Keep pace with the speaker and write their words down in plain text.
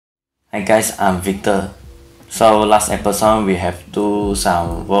Hi guys, I'm Victor. So last episode we have do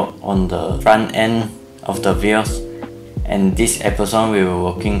some work on the front end of the Vios, and this episode we were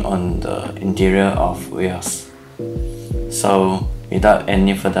working on the interior of Vios. So without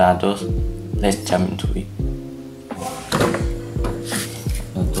any further ado, let's jump into it.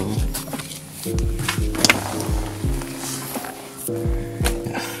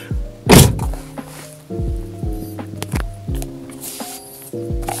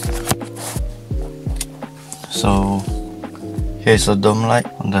 So here's a dome light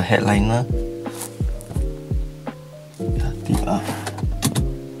on the headliner.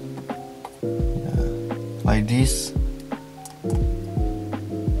 Like this.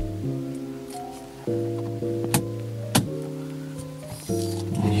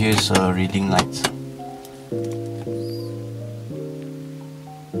 And here's a reading light.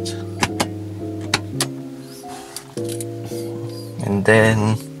 And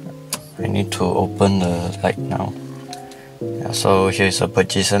then I need to open the light now. So here's a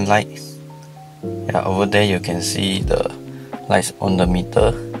position light. Over there you can see the lights on the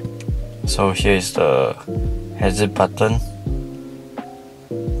meter. So here's the hazard button.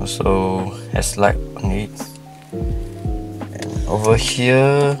 Also has light on it. And over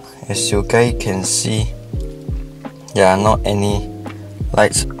here, as you guys can see, not any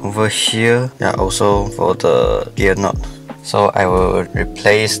lights over here. Also for the gear knob. So I will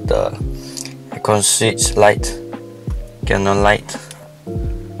replace the icon switch light, cannon light,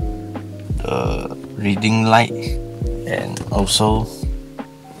 the reading light, and also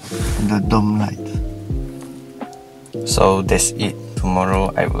the dome light. So that's it.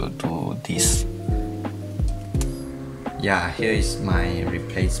 Tomorrow I will do this. Here is my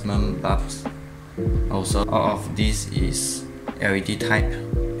replacement bulbs. Also all of this is LED type,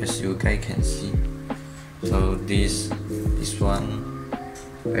 as you guys can see. So this one,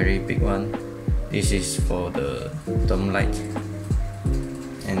 very big one, this is for the dome light,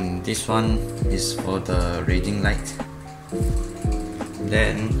 and this one is for the reading light.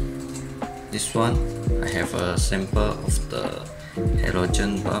 Then this one, I have a sample of the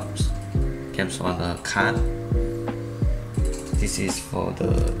halogen bulbs comes on the card. This is for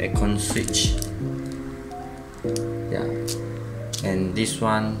the icon switch. And this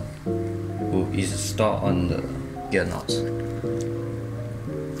one is stored on the gear knobs.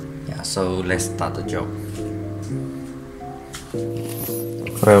 So let's start the job.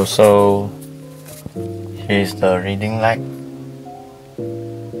 Well, so here's the reading light,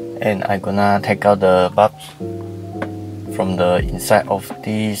 and I'm gonna take out the bulbs from the inside of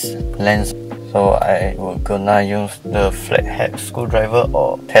this lens. So I will gonna use the flathead screwdriver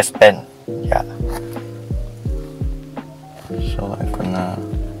or test pen. So I'm gonna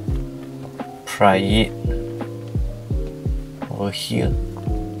pry it over here,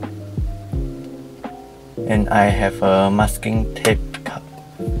 and I have a masking tape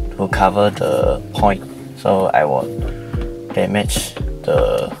to cover the point, so I won't damage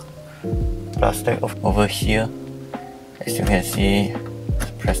the plastic over here. As you can see,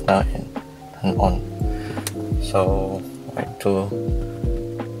 it's pressed down and turn on. So I do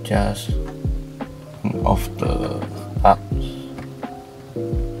just off the bulbs.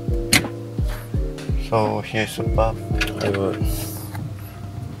 So here's the bulb. I will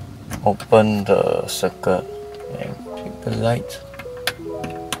open the circuit and take the light.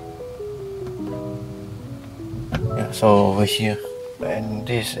 So over here, and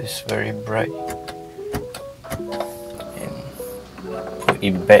this is very bright, and put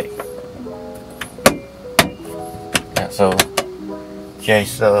it back. So here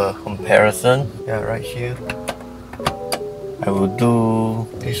is a comparison. Right here. I will do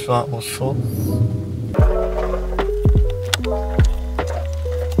this one also.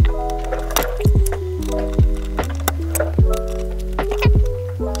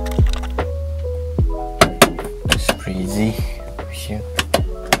 Easy here.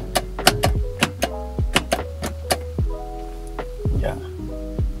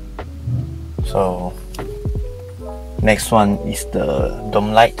 So next one is the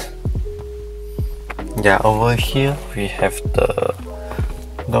dome light. Over here we have the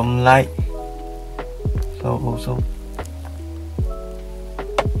dome light. So also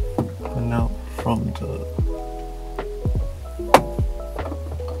come out from the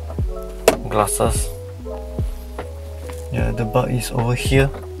glasses. The bulb is over here.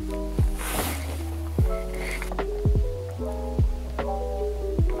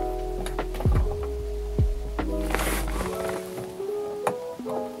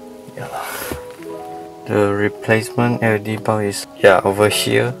 The replacement LED bulb is over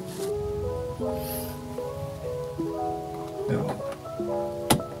here.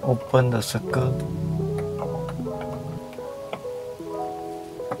 open the circle.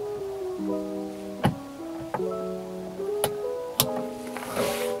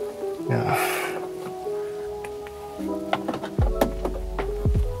 Yeah.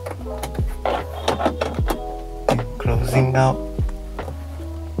 And closing out.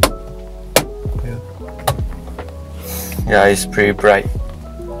 Yeah, it's pretty bright.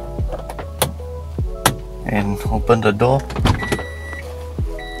 And open the door.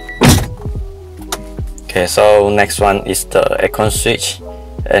 Okay, so next one is the aircon switch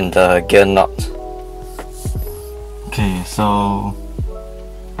and the gear knot. Okay, so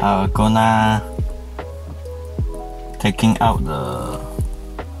I'm gonna taking out the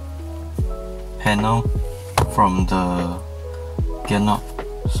panel from the gear knot.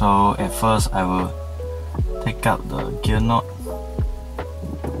 So at first I will take out the gear knot.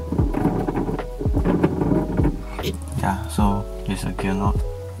 Yeah, so here's a gear knot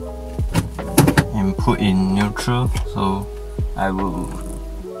and put in neutral, so I will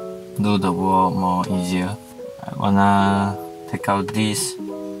do the work more easier. I wanna take out this,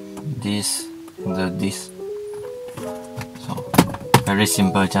 and this. So very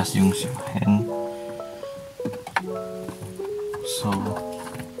simple, just use your hand. So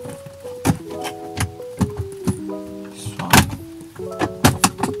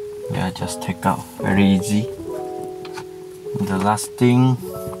yeah, just take out, very easy. The last thing,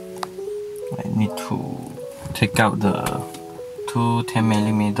 I need to take out the two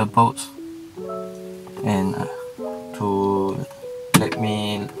 10mm bolts and to let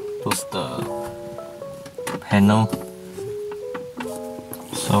me loose the panel.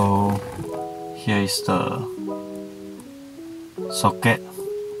 So here is the socket,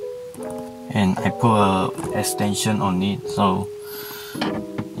 and I put a extension on it, so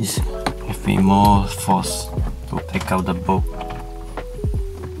it's give me more force to take out the bolt.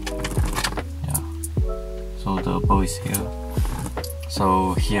 Yeah, so the bolt is here.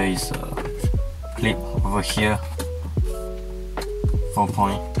 So here is a clip over here, 4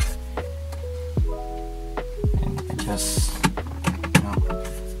 point, and I just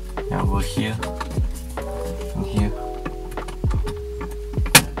over here and here.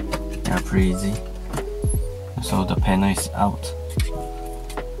 Yeah, pretty easy. So the panel is out.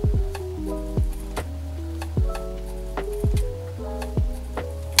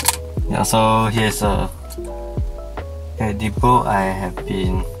 Yeah, so here's a depot I have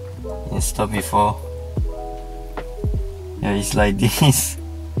been installed before. Yeah, it's like this.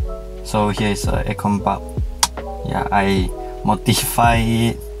 So here's a aircon bulb. Yeah, I modify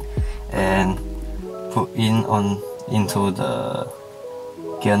it and put into the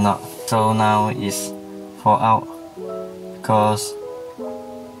gear knot. So now it's fall out because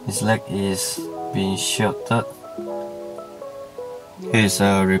his leg is being shorted. Here's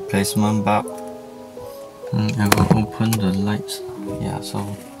a replacement bulb. I will open the lights. Yeah, so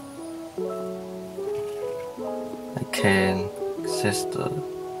I can access the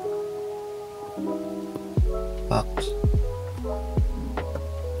bulbs.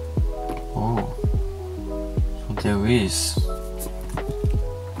 Oh, so there is.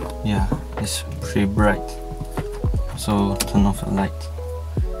 Yeah, it's pretty bright. So turn off the light.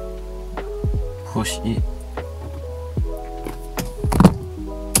 Push it.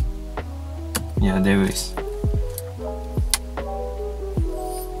 Yeah, there is.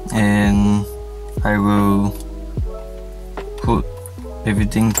 And I will put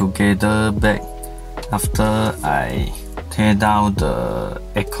everything together back after I tear down the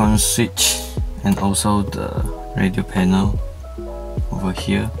aircon switch and also the radio panel over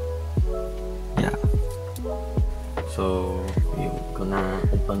here. Yeah. So we're gonna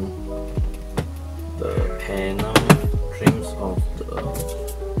open the panel trims of the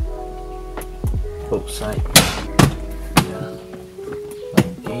both sides. Yeah,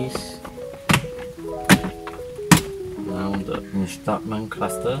 like this. Now the instrument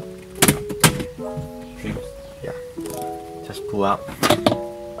cluster trims. Yeah, just pull out.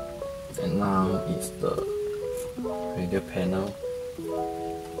 And now it's the radio panel.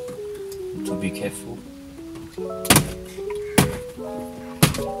 To be careful.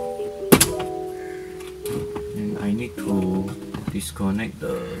 And I need to disconnect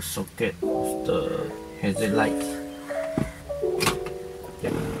the socket of the hazard light.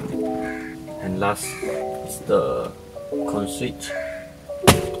 Yeah. And last is the con switch.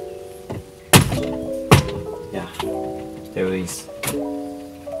 Yeah, there is.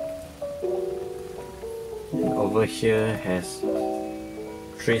 And over here has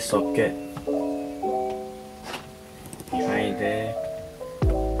 3 sockets. Right there,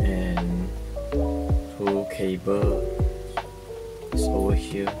 and 2 cables over here.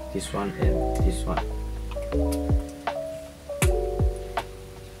 here, this one and this one.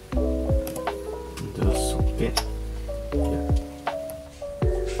 The socket. Yeah.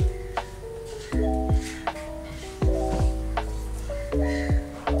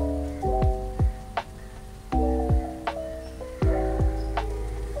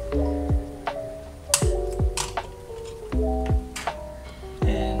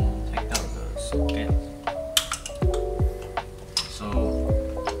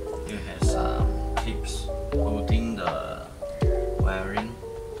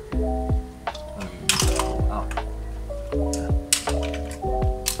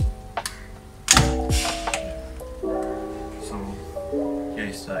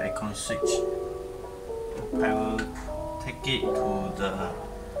 The icon switch. I will take it to the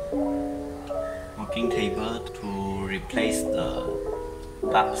working table to replace the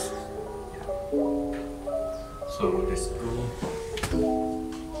bulbs. Yeah. So let's go.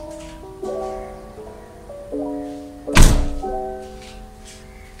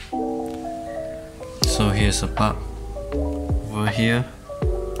 So here's a bulb over here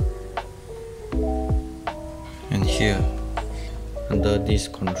and here under this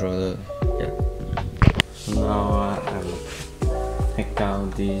controller. Yeah. So now I will take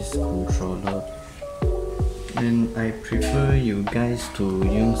out this controller, and I prefer you guys to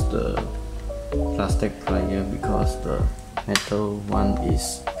use the plastic plier because the metal one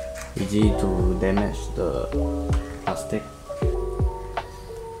is easy to damage the plastic.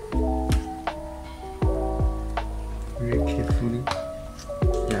 Very carefully.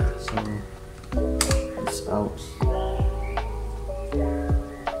 Yeah, so it's out.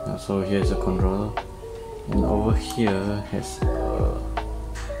 So here's a controller, and over here has a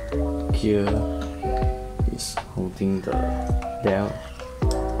gear is holding the bell.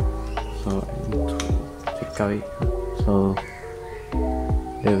 So I need to take out it. So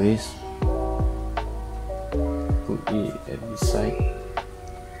there is, put it at this side.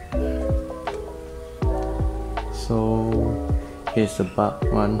 So here's the bulb,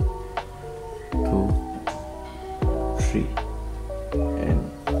 1, 2, 3, and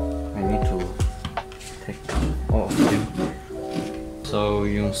I need to take all of them. So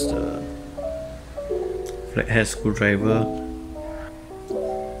use the flathead screwdriver,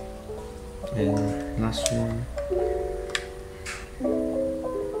 and last one.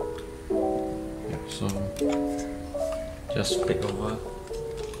 Yeah, so just flip over.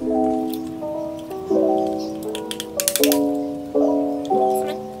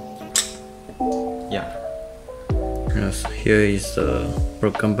 Yeah. Yes, here is the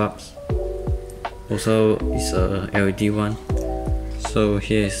broken bulbs. Also, it's a LED one. So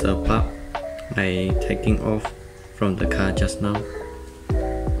here is a bulb I taking off from the car just now.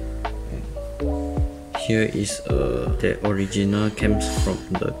 Here is the original comes from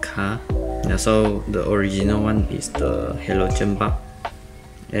the car. Yeah, so the original one is the halogen bulb,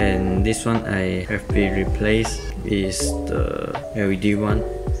 and this one I have been replaced is the LED one.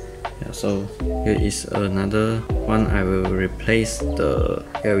 Yeah, so here is another one. I will replace the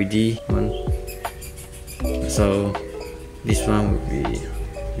LED one. So this one will be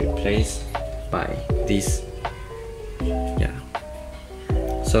replaced by this. Yeah.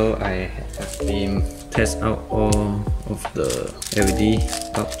 So I have been test out all of the LED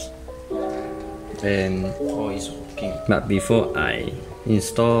bulbs, and all is working. But before I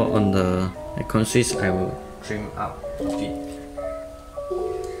install on the icon switch, I will trim out a bit.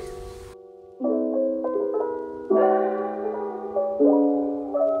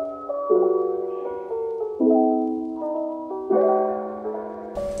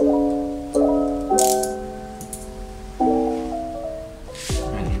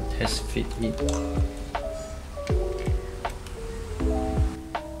 Test fit it.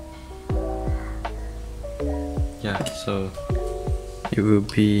 Yeah, so it will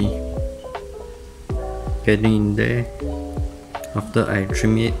be getting in there after I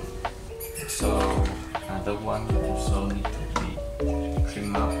trim it. So another one also need to be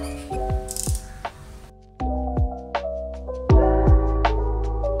trimmed out.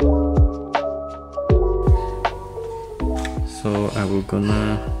 So I will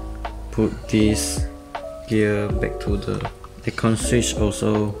gonna put this gear back to the icon switch,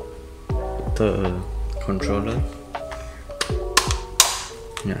 also the controller.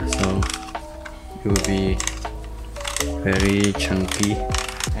 Yeah, so it will be very chunky.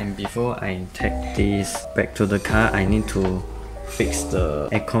 And before I take this back to the car, I need to fix the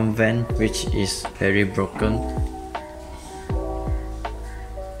aircon vent, which is very broken.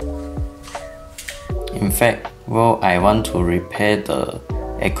 In fact, while I want to repair the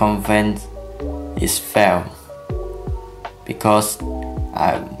aircon vent, it fell because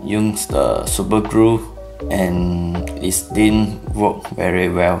I used the super glue and it didn't work very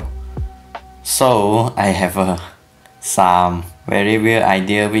well. So I have some very weird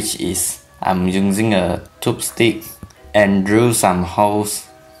idea, which is I'm using a tube stick and drill some holes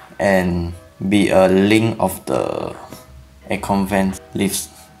and be a link of the aircon vent leaves.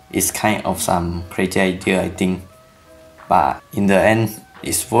 It's kind of some crazy idea, I think, but in the end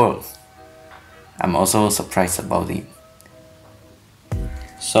it's worked. I'm also surprised about it.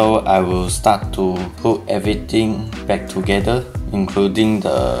 So I will start to put everything back together, including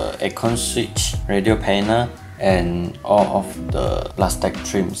the aircon switch, radio panel, and all of the plastic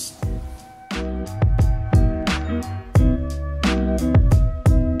trims.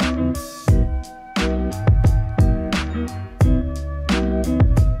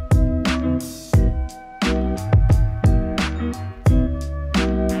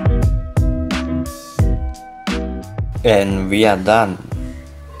 And we are done.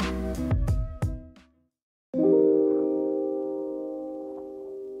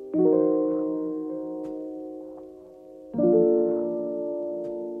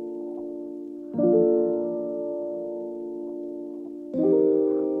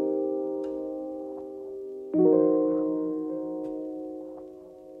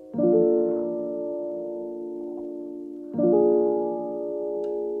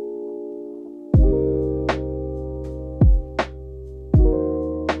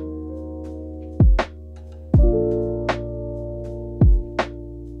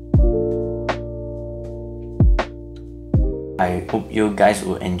 I hope you guys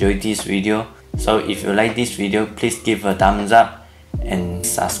will enjoy this video. So if you like this video, please give a thumbs up and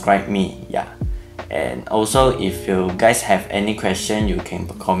subscribe me. Yeah. And also if you guys have any question, you can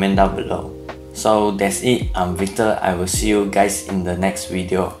comment down below. So that's it. I'm Victor. I will see you guys in the next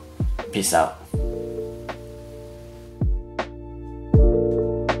video. Peace out.